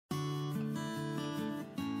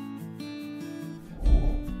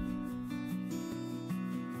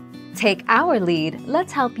Take our lead,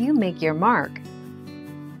 let's help you make your mark.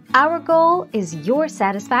 Our goal is your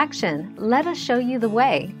satisfaction. Let us show you the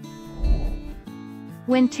way.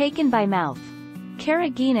 When taken by mouth.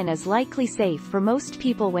 Carrageenan is likely safe for most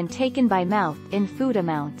people when taken by mouth in food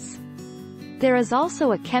amounts. There is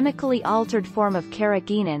also a chemically altered form of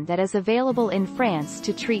carrageenan that is available in France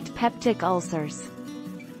to treat peptic ulcers.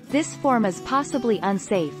 This form is possibly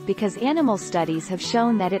unsafe because animal studies have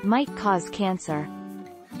shown that it might cause cancer.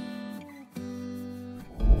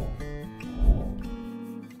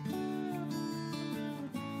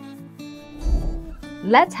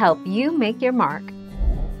 Let's help you make your mark.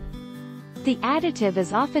 The additive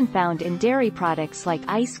is often found in dairy products like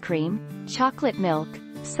ice cream, chocolate milk,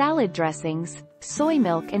 salad dressings, soy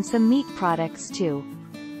milk and some meat products too.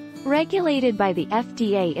 Regulated by the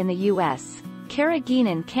FDA in the US,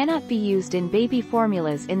 carrageenan cannot be used in baby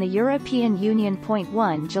formulas in the European Union.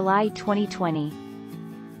 1 July 2020.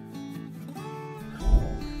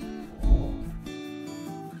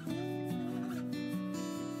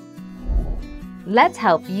 Let's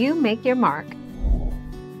help you make your mark.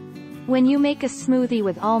 When you make a smoothie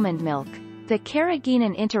with almond milk, the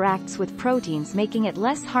carrageenan interacts with proteins, making it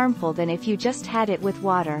less harmful than if you just had it with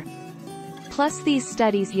water. Plus, these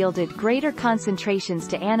studies yielded greater concentrations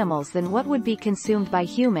to animals than what would be consumed by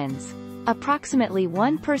humans, approximately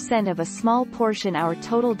 1% of a small portion our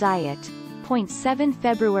total diet. 7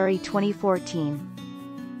 February 2014.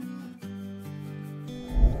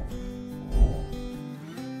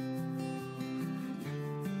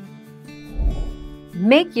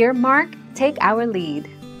 Make your mark, take our lead.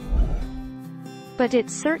 But it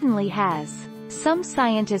certainly has. Some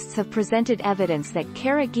scientists have presented evidence that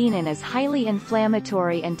carrageenan is highly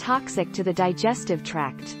inflammatory and toxic to the digestive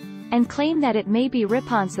tract, and claim that it may be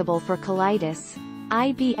responsible for colitis,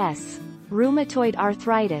 IBS, rheumatoid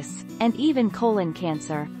arthritis, and even colon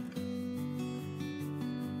cancer.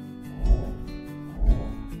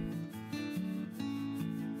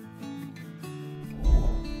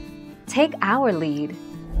 Take our lead.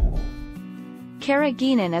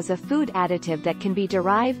 Carrageenan is a food additive that can be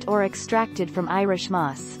derived or extracted from Irish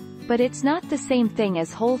moss, but it's not the same thing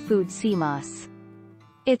as whole food sea moss.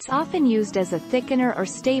 It's often used as a thickener or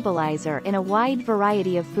stabilizer in a wide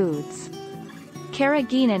variety of foods.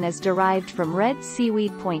 Carrageenan is derived from red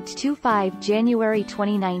seaweed. 25 January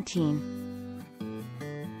 2019.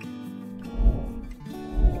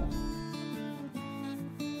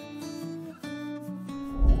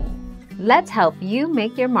 Let's help you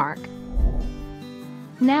make your mark.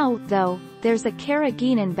 Now, though, there's a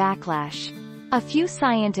carrageenan backlash. A few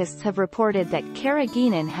scientists have reported that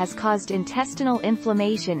carrageenan has caused intestinal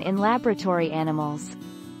inflammation in laboratory animals.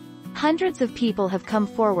 Hundreds of people have come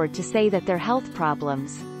forward to say that their health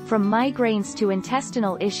problems, from migraines to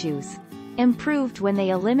intestinal issues, improved when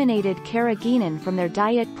they eliminated carrageenan from their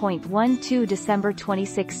diet. 12 December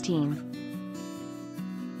 2016.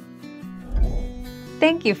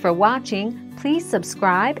 Thank you for watching. Please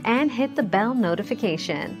subscribe and hit the bell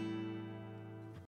notification.